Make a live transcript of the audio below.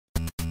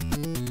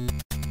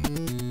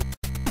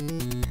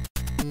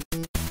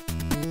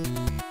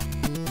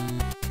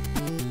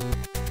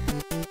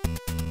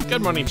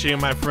Good morning to you,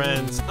 my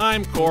friends.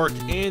 I'm Cork,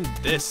 and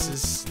this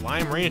is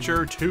Slime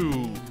Rancher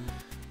 2.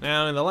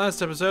 Now, in the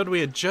last episode, we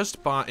had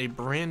just bought a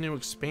brand new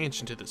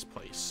expansion to this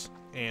place,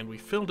 and we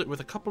filled it with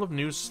a couple of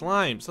new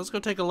slimes. Let's go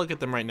take a look at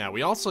them right now.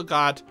 We also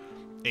got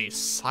a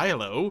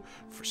silo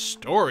for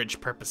storage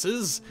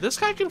purposes. This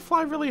guy can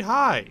fly really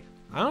high.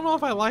 I don't know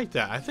if I like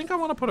that. I think I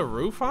want to put a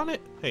roof on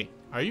it. Hey,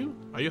 are you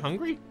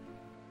hungry?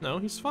 No,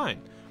 he's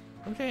fine.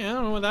 Okay, I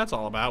don't know what that's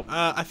all about.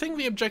 I think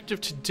the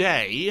objective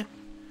today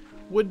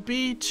would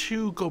be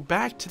to go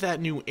back to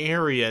that new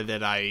area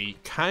that I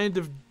kind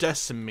of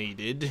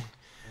decimated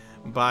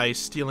by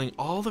stealing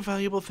all the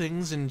valuable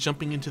things and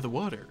jumping into the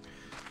water,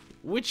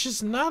 which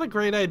is not a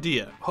great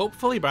idea.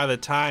 Hopefully by the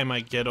time I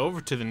get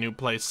over to the new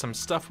place, some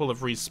stuff will have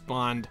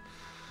respawned,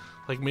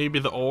 like maybe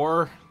the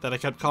ore that I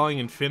kept calling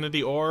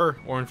infinity ore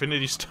or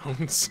infinity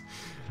stones,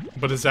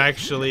 but it's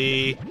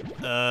actually,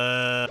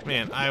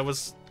 man, I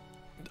was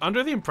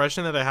under the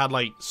impression that I had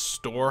like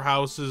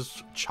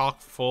storehouses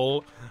chock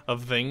full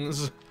of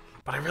things,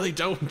 but I really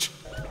don't.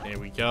 There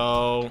we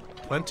go.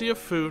 Plenty of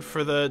food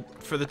for the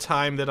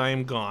time that I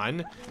am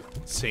gone.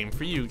 Same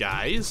for you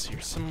guys.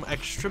 Here's some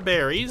extra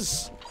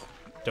berries.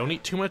 Don't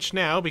eat too much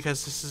now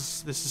because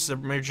this is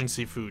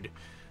emergency food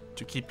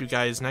to keep you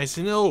guys nice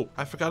and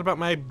I forgot about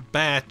my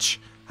bat.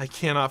 I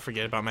cannot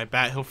forget about my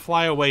bat. He'll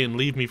fly away and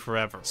leave me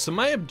forever. So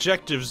my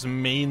objectives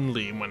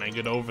mainly when I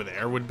get over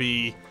there would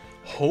be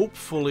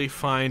hopefully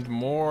find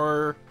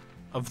more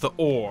of the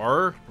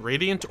ore.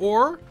 Radiant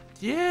ore?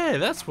 Yeah,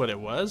 that's what it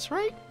was,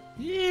 right?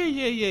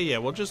 Yeah.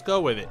 We'll just go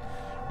with it.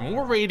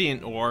 More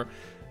radiant ore.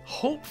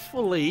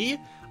 Hopefully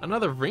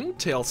another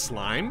ringtail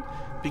slime,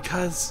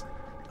 because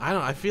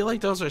I feel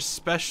like those are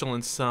special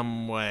in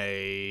some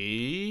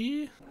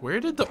way.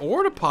 Where did the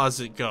ore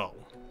deposit go?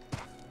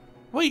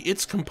 Wait,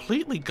 it's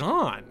completely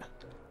gone.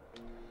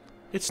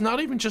 It's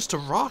not even just a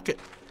rocket.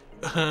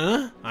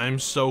 Huh? I'm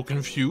so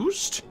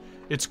confused.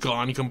 It's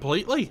gone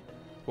completely.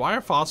 Why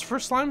are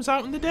phosphorus slimes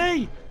out in the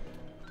day?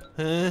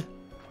 Huh?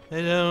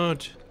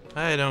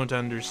 I don't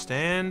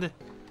understand.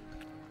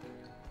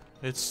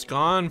 It's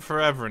gone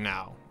forever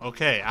now.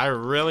 Okay, I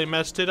really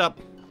messed it up.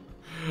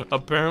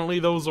 Apparently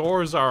those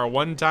ores are a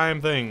one-time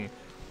thing.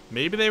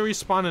 Maybe they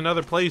respawn in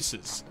other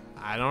places.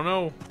 I don't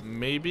know.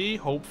 Maybe,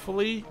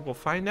 hopefully, we'll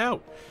find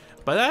out.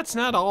 But that's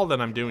not all that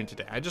I'm doing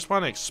today. I just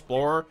want to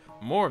explore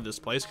more of this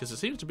place because it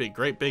seems to be a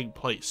great big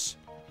place.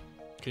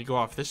 Could go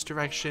off this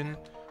direction.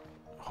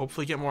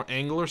 Hopefully get more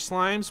angler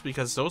slimes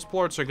because those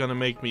plorts are going to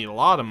make me a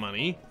lot of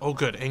money. Oh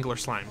good, angler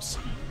slimes.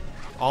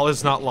 All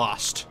is not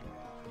lost.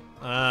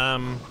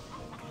 Up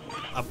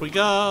we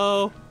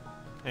go.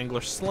 Angler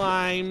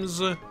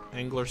slimes.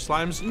 Angler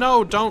slimes.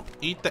 No, don't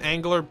eat the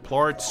angler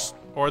plorts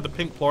or the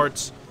pink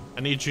plorts. I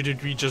need you to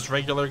be just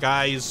regular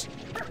guys.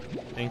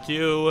 Thank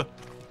you.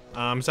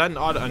 Is that an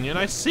odd onion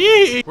I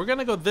see? We're going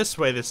to go this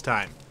way this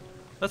time.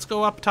 Let's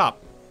go up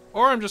top.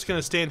 Or I'm just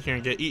gonna stand here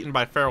and get eaten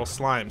by feral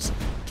slimes.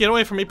 Get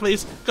away from me,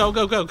 please. Go.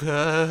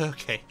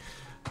 Okay.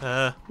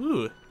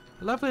 Ooh.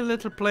 Lovely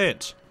little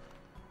plant.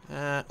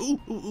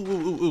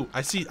 Ooh.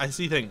 I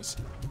see things.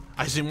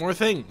 I see more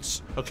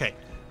things. Okay.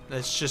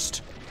 Let's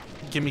just...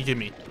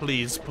 Gimme.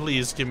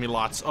 Please give me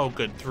lots. Oh,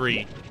 good.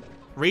 3.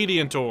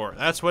 Radiant ore.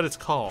 That's what it's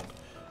called.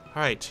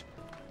 Alright.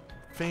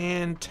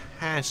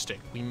 Fantastic.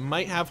 We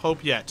might have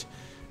hope yet.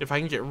 If I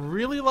can get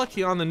really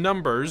lucky on the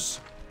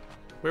numbers...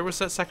 Where was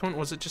that second one?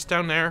 Was it just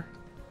down there?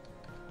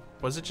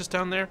 Was it just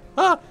down there?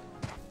 Ah!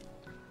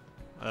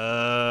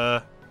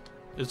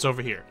 It's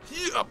over here.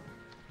 Yep.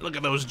 Look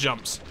at those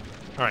jumps.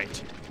 All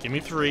right, give me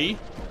 3.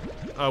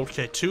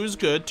 Okay, 2 is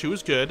good. 2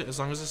 is good, as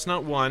long as it's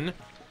not 1.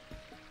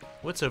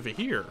 What's over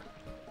here?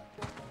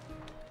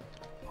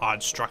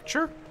 Odd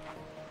structure?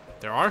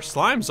 There are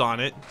slimes on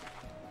it.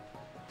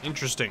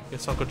 Interesting.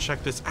 Guess I'll go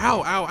check this.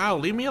 Ow.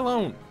 Leave me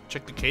alone.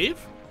 Check the cave?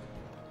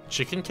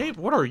 Chicken cave?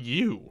 What are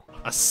you?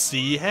 A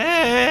sea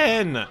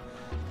hen!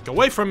 Go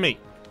away from me!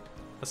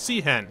 A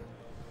sea hen.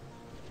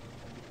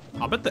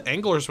 I'll bet the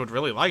anglers would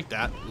really like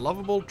that.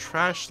 Lovable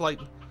trash like...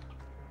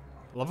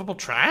 Lovable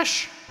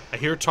trash? I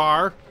hear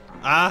tar.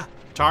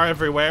 Tar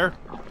everywhere.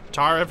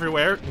 Tar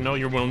everywhere. No,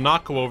 you will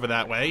not go over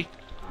that way.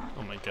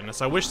 Oh my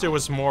goodness, I wish there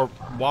was more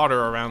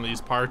water around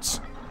these parts.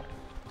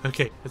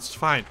 Okay, it's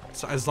fine.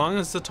 So as long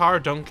as the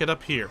tar don't get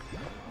up here,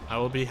 I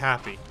will be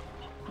happy.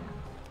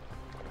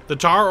 The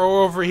tar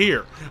are over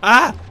here.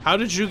 How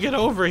did you get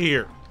over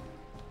here?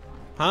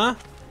 Huh?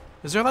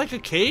 Is there like a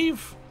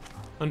cave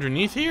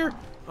underneath here?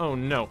 Oh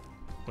no.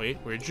 Wait,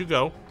 where'd you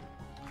go?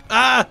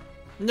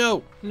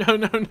 No.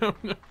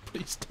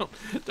 Please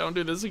don't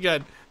do this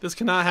again. This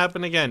cannot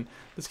happen again.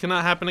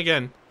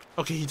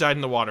 Okay, he died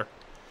in the water.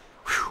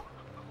 Whew.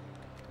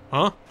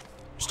 Huh?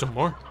 Still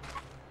more?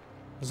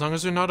 As long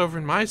as they're not over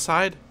in my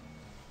side.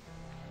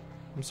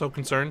 I'm so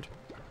concerned.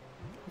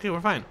 Okay,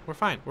 we're fine.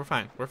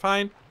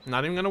 I'm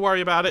not even gonna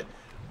worry about it.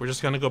 We're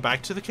just gonna go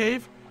back to the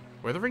cave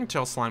where the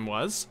ringtail slime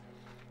was,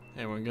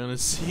 and we're gonna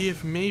see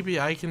if maybe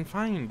I can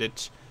find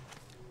it.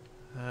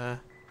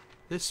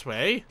 This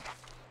way.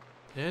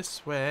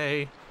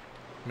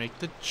 Make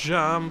the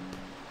jump.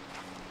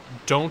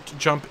 Don't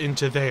jump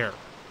into there.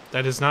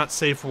 That is not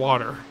safe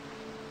water.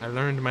 I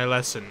learned my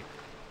lesson.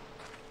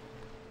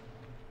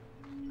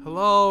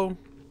 Hello?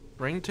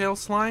 Ringtail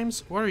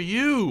slimes? What are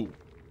you?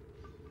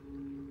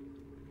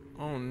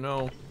 Oh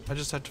no. I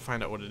just have to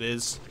find out what it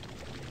is.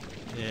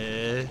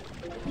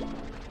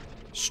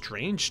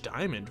 Strange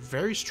diamond.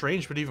 Very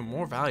strange, but even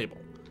more valuable.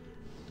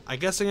 I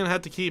guess I'm gonna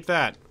have to keep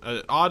that.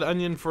 An odd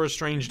onion for a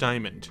strange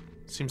diamond.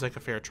 Seems like a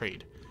fair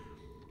trade.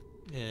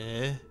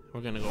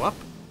 We're gonna go up.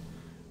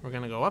 We're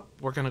gonna go up.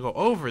 We're gonna go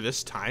over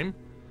this time,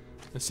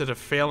 instead of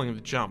failing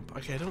the jump.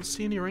 Okay, I don't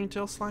see any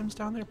ringtail slimes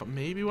down there, but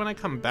maybe when I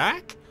come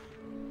back?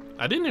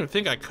 I didn't even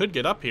think I could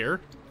get up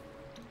here.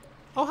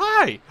 Oh,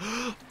 hi!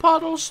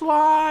 Puddle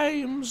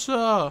slimes!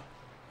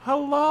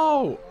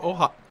 Hello! Oh,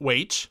 hi.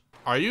 Wait.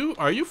 Are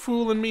you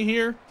fooling me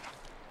here?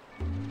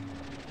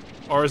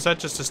 Or is that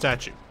just a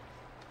statue?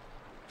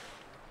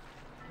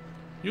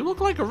 You look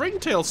like a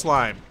ringtail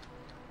slime.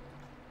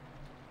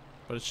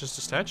 But it's just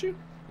a statue?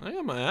 I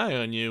got my eye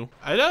on you.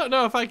 I don't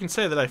know if I can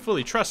say that I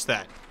fully trust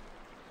that.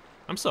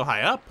 I'm so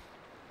high up.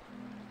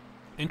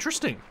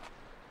 Interesting.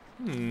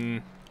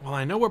 Well,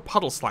 I know where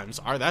puddle slimes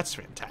are. That's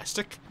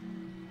fantastic.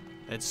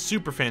 That's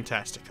super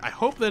fantastic. I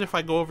hope that if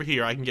I go over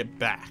here, I can get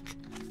back.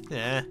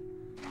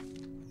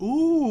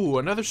 Ooh,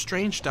 another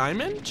strange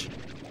diamond?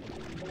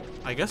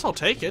 I guess I'll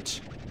take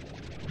it.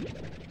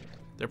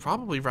 They're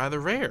probably rather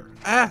rare.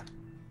 Ah!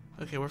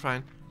 Okay, we're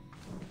fine.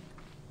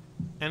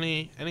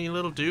 Any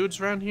little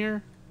dudes around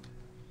here?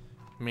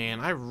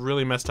 Man, I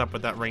really messed up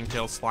with that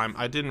ringtail slime.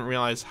 I didn't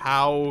realize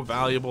how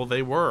valuable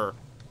they were,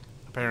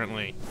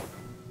 apparently.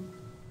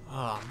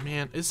 Oh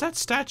man, is that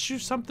statue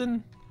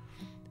something?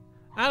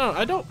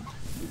 I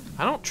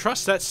don't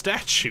trust that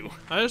statue.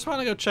 I just want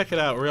to go check it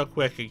out real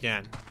quick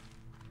again.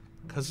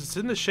 Cause it's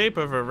in the shape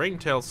of a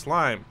ringtail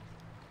slime.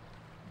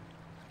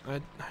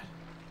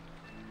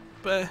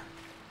 But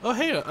oh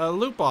hey, a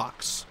loot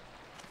box.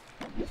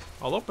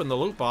 I'll open the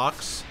loot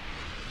box.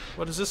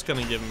 What is this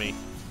gonna give me?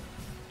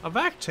 A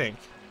vac tank.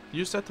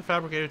 Use that to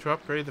fabricator to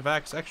upgrade the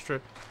vac's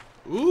extra.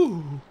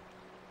 Ooh.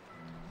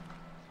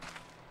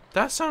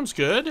 That sounds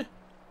good.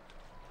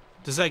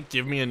 Does that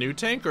give me a new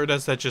tank, or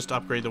does that just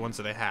upgrade the ones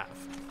that I have?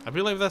 I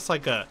feel like that's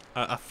like a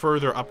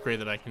further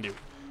upgrade that I can do.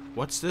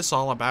 What's this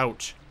all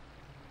about?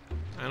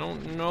 I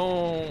don't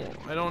know.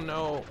 I don't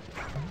know.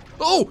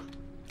 Oh!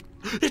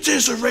 It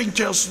is a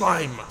ringtail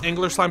slime!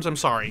 Angler slimes, I'm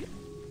sorry.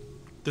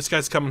 This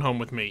guy's coming home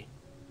with me.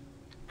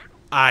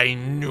 I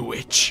knew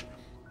it.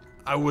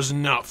 I was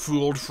not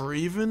fooled for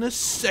even a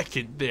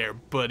second there,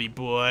 buddy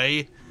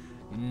boy.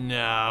 No,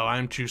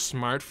 I'm too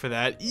smart for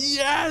that.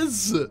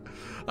 Yes!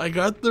 I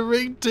got the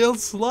ringtail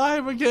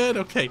slime again.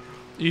 Okay,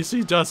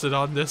 easy does it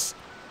on this.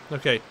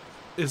 Okay,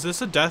 is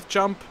this a death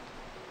jump?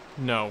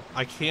 No,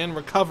 I can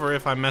recover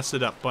if I mess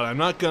it up, but I'm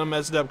not gonna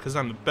mess it up because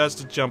I'm the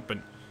best at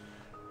jumping.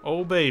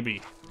 Oh,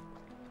 baby.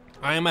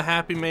 I am a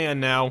happy man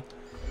now.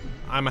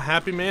 I'm a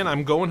happy man.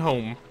 I'm going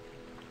home.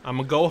 I'm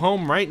gonna go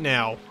home right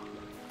now.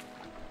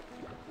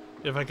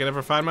 If I can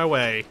ever find my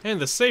way. In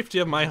the safety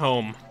of my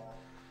home.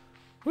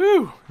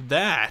 Whew,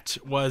 that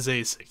was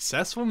a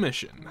successful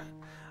mission.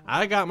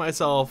 I got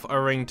myself a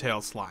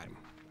ringtail slime.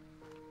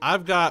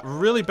 I've got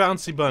really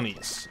bouncy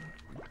bunnies.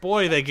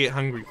 Boy, they get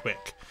hungry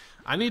quick.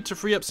 I need to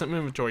free up some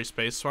inventory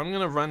space, so I'm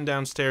gonna run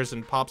downstairs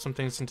and pop some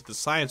things into the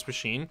science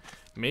machine.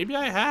 Maybe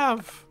I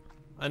have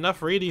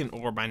enough radiant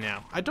ore by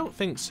now. I don't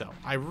think so.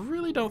 I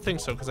really don't think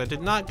so, because I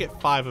did not get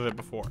 5 of it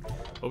before.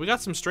 But we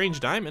got some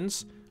strange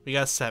diamonds. We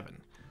got 7.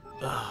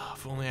 Ugh,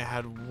 if only I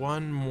had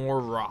one more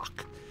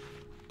rock.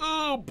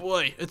 Oh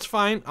boy, it's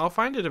fine. I'll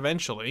find it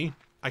eventually.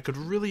 I could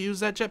really use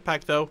that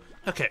jetpack though.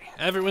 Okay,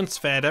 everyone's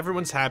fed,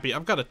 everyone's happy.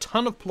 I've got a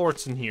ton of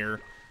plorts in here.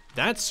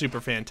 That's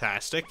super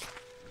fantastic.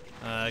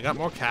 I got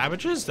more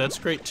cabbages, that's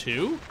great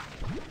too.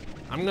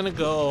 I'm gonna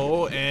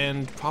go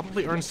and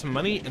probably earn some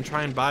money and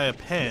try and buy a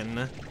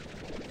pen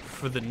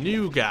for the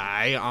new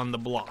guy on the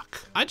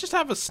block. I just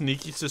have a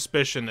sneaky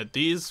suspicion that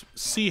these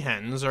sea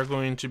hens are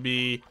going to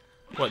be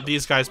what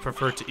these guys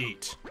prefer to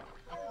eat.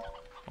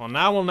 Well,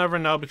 now we'll never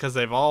know because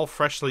they've all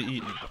freshly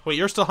eaten. Wait,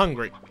 you're still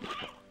hungry.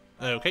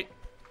 Okay.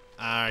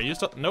 Are you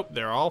still? Nope,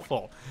 they're all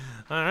full.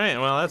 Alright,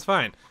 well, that's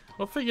fine.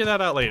 We'll figure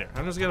that out later.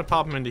 I'm just gonna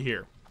pop them into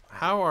here.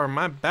 How are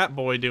my bat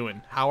boy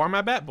doing? How are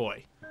my bat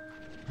boy?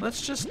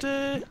 Let's just,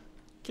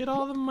 get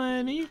all the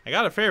money. I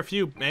got a fair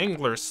few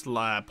angler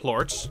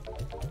plorts,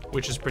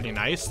 which is pretty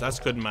nice. That's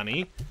good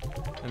money.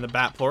 And the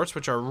bat plorts,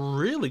 which are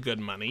really good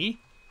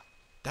money.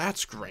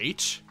 That's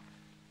great.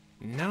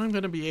 Now I'm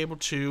going to be able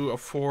to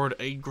afford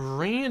a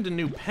grand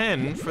new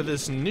pen for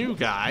this new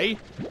guy.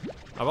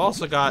 I've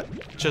also got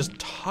just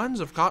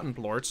tons of cotton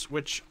plorts,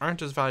 which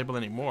aren't as valuable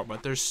anymore,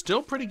 but they're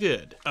still pretty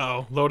good.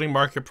 Oh, loading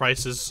market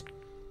prices.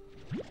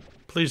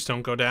 Please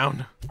don't go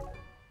down.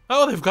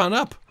 Oh, they've gone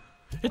up.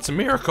 It's a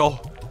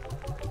miracle.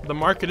 The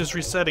market is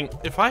resetting.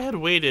 If I had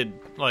waited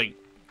like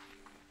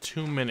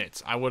 2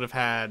 minutes, I would have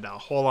had a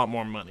whole lot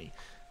more money.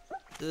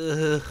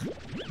 Ugh.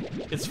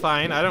 It's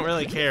fine. I don't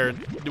really care.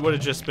 It would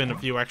have just been a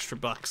few extra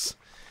bucks.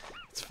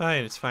 It's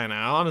fine, it's fine.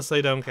 I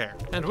honestly don't care.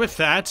 And with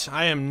that,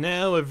 I am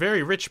now a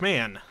very rich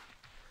man.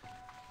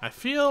 I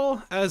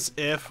feel as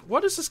if...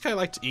 What does this guy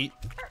like to eat?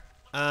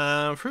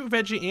 Fruit,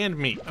 veggie, and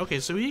meat. Okay,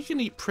 so he can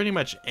eat pretty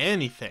much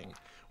anything,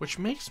 which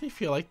makes me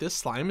feel like this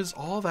slime is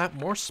all that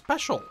more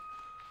special.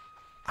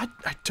 I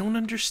don't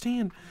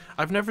understand.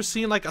 I've never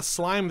seen like a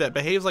slime that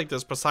behaves like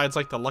this besides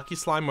like the lucky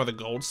slime or the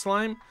gold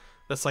slime.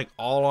 That's like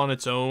all on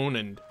its own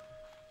and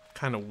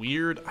kind of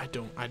weird. I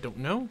don't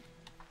know.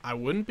 I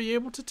wouldn't be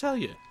able to tell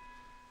you.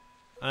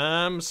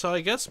 So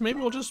I guess maybe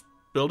we'll just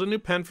build a new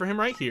pen for him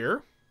right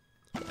here.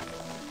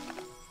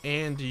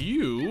 And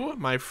you,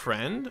 my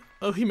friend,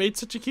 oh, he made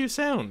such a cute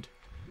sound.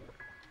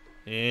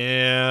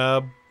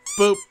 Yeah,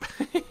 boop.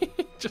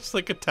 Just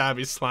like a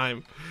tabby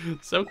slime.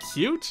 So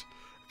cute.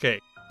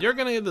 Okay, you're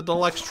gonna get the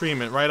deluxe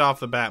treatment right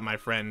off the bat, my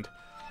friend.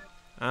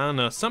 I don't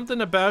know,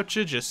 something about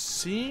you just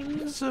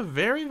seems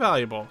very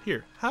valuable.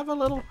 Here, have a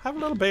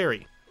little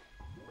berry.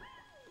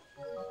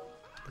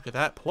 Look at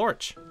that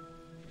plorch.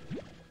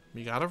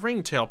 We got a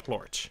ringtail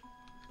plorch.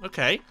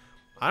 Okay,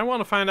 I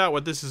want to find out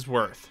what this is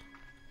worth.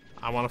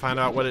 I want to find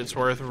out what it's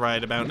worth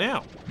right about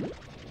now.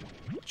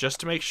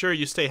 Just to make sure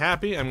you stay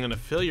happy, I'm going to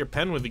fill your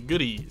pen with the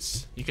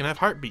goodies. You can have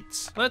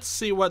heartbeats. Let's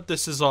see what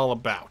this is all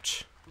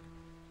about.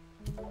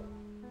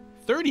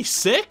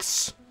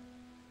 36?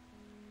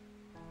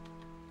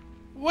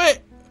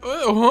 Wait,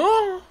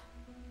 huh?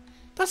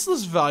 That's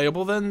less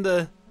valuable than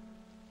the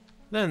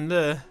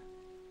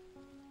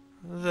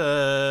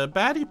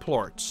baddie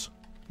plorts.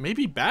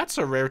 Maybe bats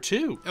are rare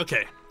too.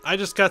 Okay, I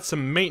just got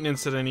some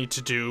maintenance that I need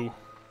to do.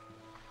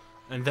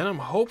 And then I'm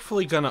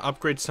hopefully gonna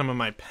upgrade some of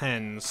my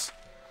pens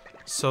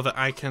so that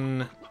I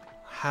can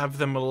have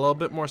them a little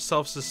bit more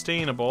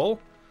self-sustainable.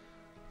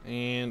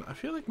 And I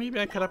feel like maybe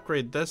I could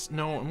upgrade this.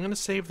 No, I'm gonna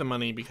save the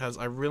money because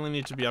I really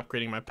need to be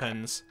upgrading my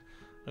pens.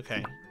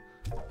 Okay,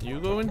 you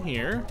go in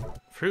here.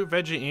 Fruit,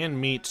 veggie, and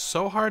meat,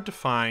 so hard to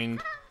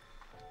find.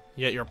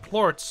 Yet your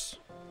plorts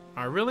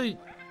are really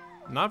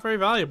not very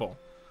valuable.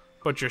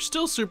 But you're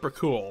still super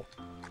cool.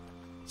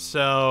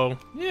 So,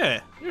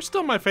 yeah, you're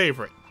still my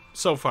favorite.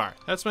 So far.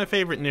 That's my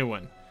favorite new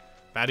one.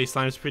 Baddie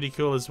Slime's pretty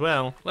cool as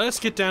well. Let's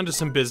get down to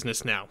some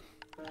business now.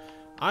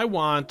 I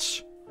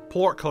want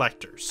plort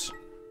collectors.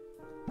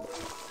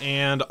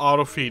 And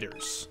auto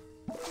feeders.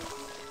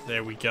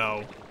 There we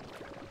go.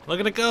 Look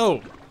at it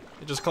go!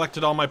 It just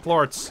collected all my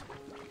plorts.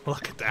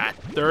 Look at that.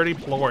 30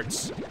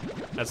 plorts.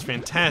 That's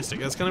fantastic.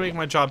 That's gonna make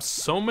my job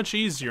so much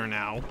easier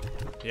now.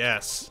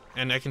 Yes.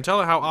 And I can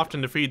tell how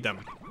often to feed them.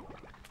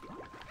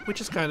 Which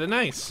is kinda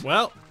nice.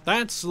 Well,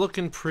 that's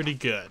looking pretty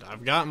good.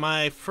 I've got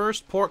my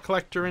first plort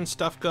collector and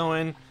stuff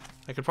going.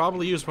 I could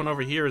probably use one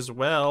over here as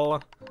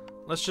well.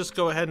 Let's just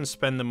go ahead and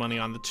spend the money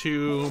on the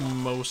two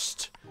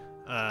most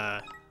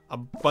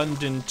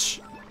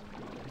abundant.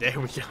 There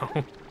we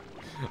go.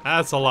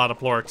 That's a lot of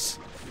plorts.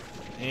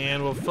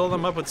 And we'll fill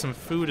them up with some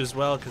food as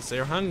well because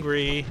they're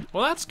hungry.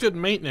 Well, that's good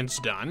maintenance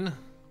done.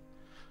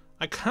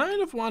 I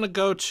kind of want to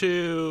go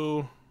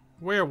to...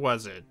 Where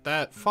was it?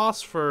 That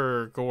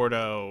phosphor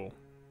Gordo.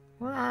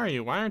 Where are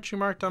you? Why aren't you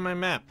marked on my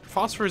map?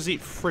 Phosphors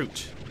eat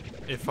fruit,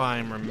 if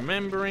I'm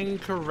remembering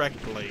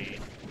correctly.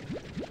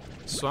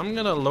 So I'm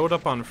gonna load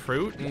up on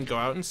fruit and go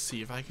out and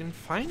see if I can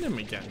find him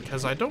again.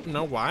 Because I don't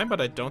know why,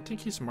 but I don't think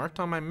he's marked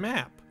on my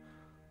map.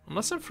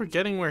 Unless I'm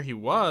forgetting where he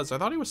was. I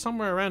thought he was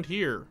somewhere around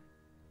here.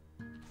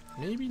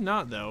 Maybe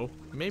not, though.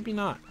 Maybe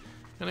not.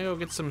 I'm gonna go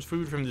get some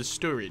food from the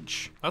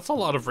storage. That's a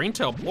lot of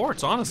ringtail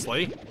plorts,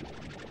 honestly.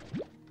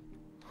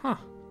 Huh.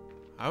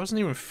 I wasn't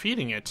even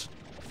feeding it.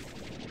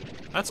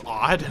 That's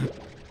odd.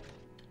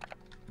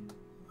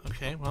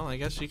 Okay, well, I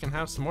guess you can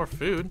have some more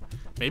food.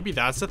 Maybe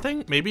that's the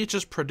thing? Maybe it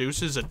just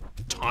produces a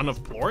ton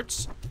of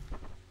plorts?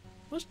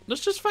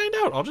 Let's just find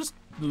out. I'll just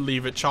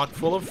leave it chock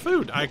full of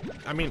food. I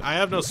mean, I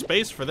have no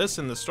space for this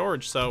in the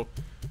storage, so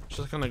it's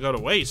just gonna go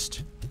to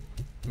waste.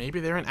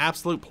 Maybe they're an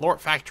absolute plort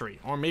factory,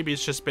 or maybe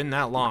it's just been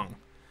that long.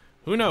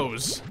 Who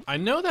knows? I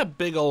know that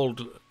big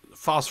old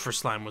phosphor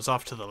slime was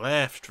off to the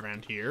left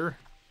around here.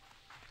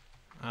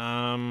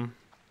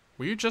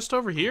 Were you just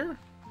over here?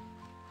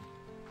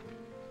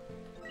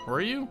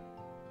 Were you?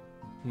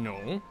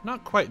 No,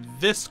 not quite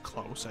this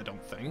close, I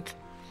don't think.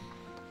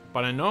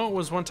 But I know it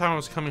was one time I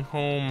was coming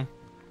home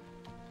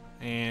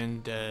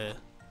and there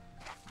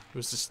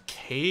was this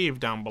cave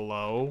down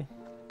below.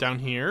 Down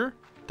here?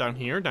 Down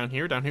here, down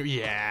here, down here.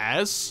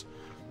 Yes!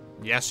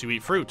 Yes, you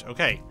eat fruit.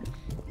 Okay.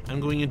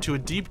 I'm going into a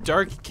deep,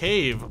 dark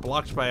cave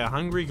blocked by a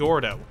hungry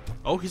Gordo.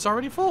 Oh, he's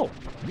already full.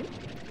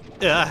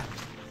 Ugh.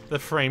 The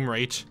frame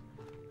rate.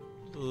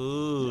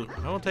 Ooh,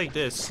 I will take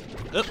this.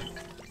 Up.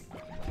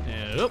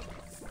 And up.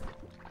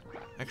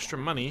 Extra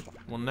money.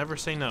 We'll never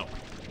say no.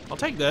 I'll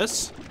take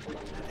this.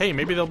 Hey,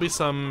 maybe there'll be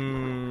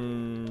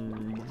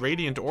some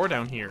radiant ore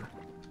down here.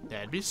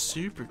 That'd be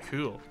super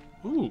cool.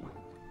 Ooh.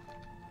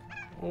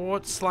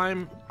 What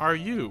slime are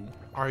you?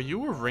 Are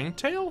you a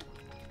ringtail?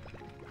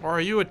 Or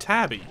are you a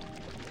tabby?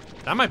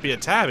 That might be a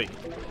tabby.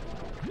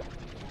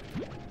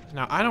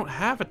 Now, I don't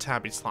have a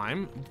tabby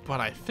slime, but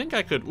I think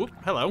I could, whoop,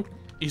 hello,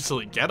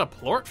 easily get a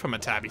plort from a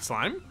tabby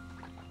slime.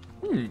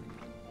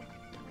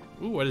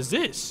 Ooh, what is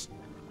this?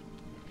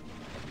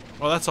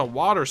 Well, that's a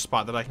water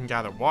spot that I can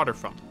gather water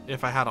from,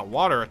 if I had a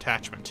water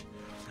attachment,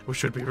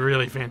 which would be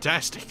really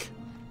fantastic.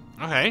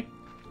 Okay.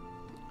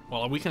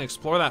 Well, we can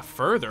explore that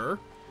further.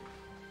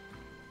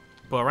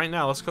 But right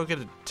now, let's go get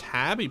a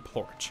tabby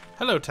plort.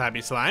 Hello, tabby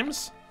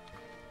slimes.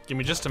 Give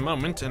me just a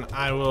moment, and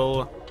I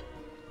will,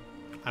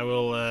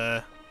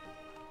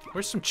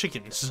 where's some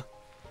chickens?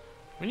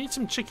 We need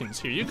some chickens.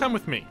 Here, you come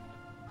with me.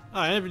 Oh,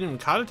 I haven't even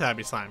caught a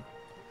tabby slime.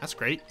 That's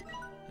great.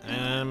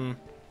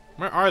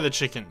 Where are the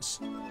chickens?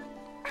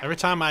 Every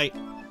time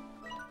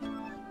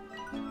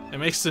it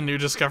makes the new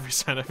discovery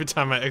sign every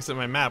time I exit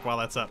my map while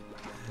that's up.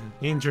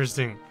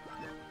 Interesting.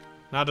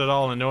 Not at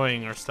all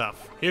annoying or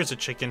stuff. Here's a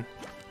chicken.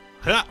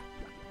 Ha!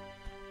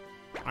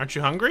 Aren't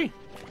you hungry?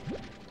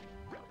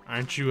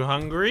 Aren't you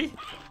hungry?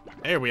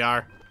 There we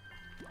are.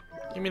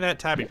 Give me that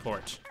tabby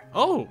plort.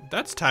 Oh,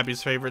 that's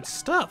Tabby's favorite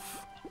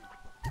stuff.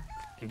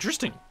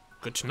 Interesting.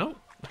 Good to know.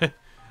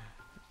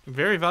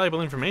 Very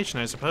valuable information,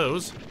 I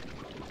suppose.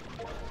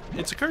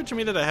 It's occurred to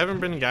me that I haven't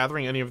been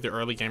gathering any of the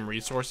early game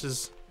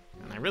resources,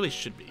 and I really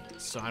should be.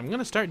 So I'm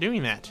gonna start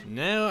doing that.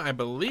 Now, I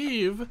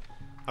believe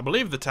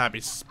the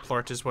tabby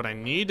plort is what I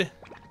need.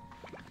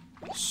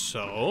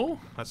 So,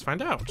 let's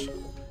find out.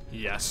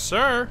 Yes,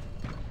 sir.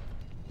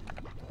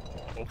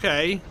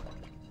 Okay.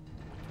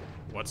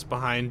 What's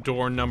behind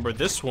door number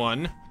this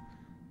one?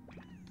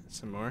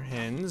 Some more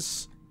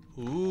hens.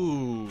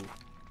 Ooh.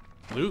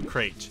 Loot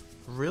crate.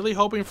 Really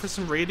hoping for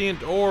some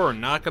radiant ore,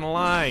 not gonna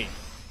lie.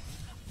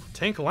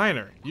 Tank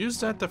liner. Use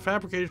that the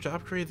fabricator to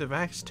upgrade the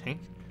Vax tank.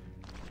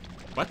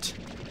 What?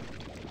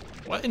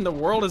 What in the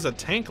world is a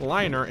tank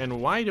liner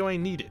and why do I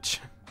need it?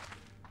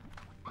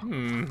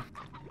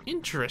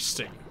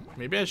 Interesting.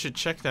 Maybe I should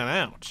check that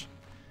out.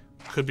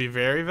 Could be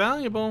very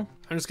valuable.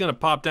 I'm just gonna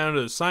pop down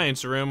to the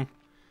science room.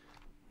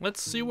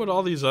 Let's see what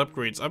all these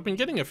upgrades. I've been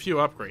getting a few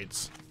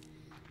upgrades.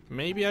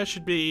 Maybe I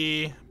should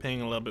be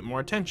paying a little bit more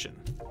attention.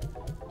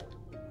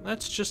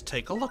 Let's just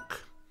take a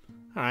look.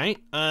 Alright,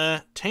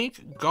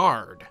 tank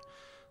guard.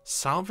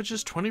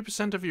 Salvages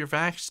 20% of your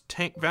vac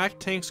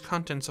tank's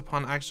contents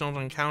upon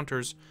accidental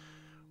encounters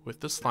with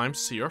the slime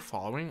sea or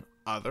following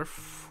other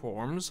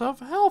forms of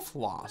health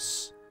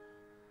loss.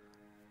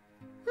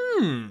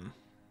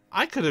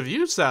 I could have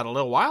used that a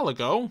little while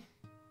ago.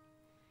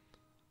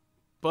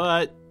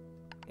 But,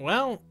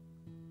 well,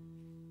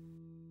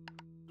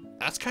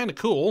 that's kind of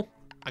cool.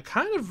 I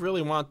kind of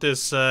really want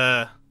this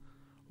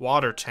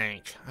water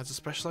tank. As a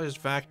specialized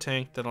vac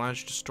tank that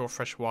allows you to store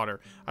fresh water.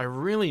 I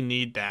really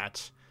need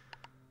that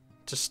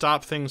to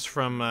stop things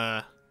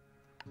from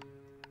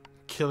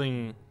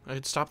killing.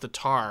 I'd stop the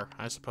tar,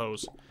 I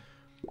suppose.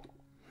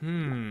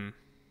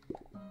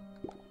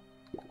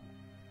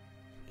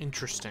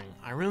 Interesting.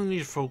 I really need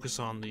to focus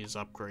on these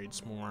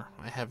upgrades more.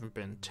 I haven't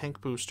been. Tank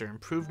booster.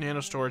 Improved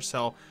nano storage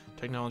cell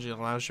technology that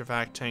allows your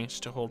vac tanks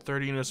to hold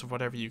 30 units of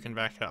whatever you can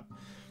vac up.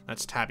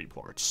 That's tabby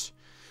plorts.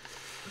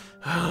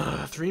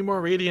 3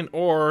 more radiant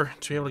ore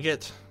to be able to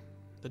get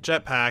the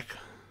jetpack,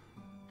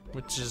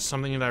 which is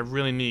something that I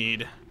really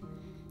need.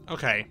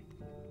 Okay.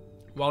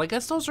 Well, I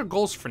guess those are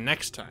goals for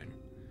next time.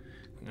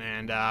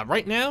 And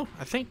right now,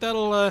 I think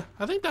that'll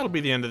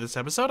be the end of this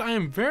episode. I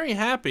am very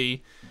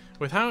happy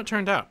with how it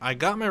turned out. I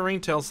got my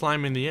ringtail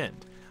slime in the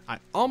end. I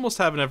almost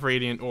have enough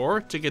radiant ore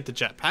to get the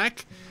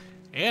jetpack,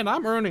 and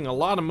I'm earning a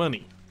lot of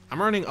money.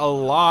 I'm earning a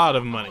lot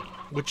of money,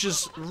 which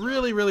is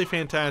really, really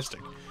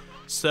fantastic.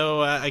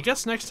 So I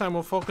guess next time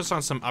we'll focus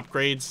on some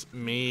upgrades,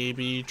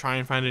 maybe try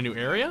and find a new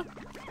area,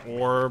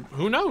 or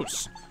who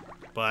knows.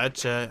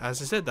 But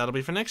as I said, that'll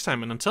be for next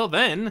time, and until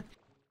then,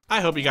 I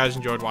hope you guys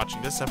enjoyed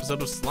watching this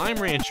episode of Slime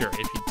Rancher.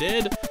 If you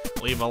did,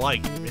 leave a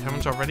like. If you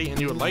haven't already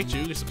and you would like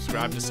to,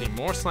 subscribe to see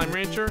more Slime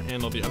Rancher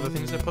and all the other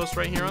things I post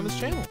right here on this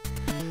channel.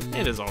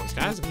 And as always,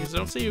 guys, in case I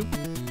don't see you,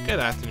 good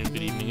afternoon,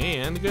 good evening,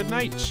 and good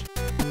night.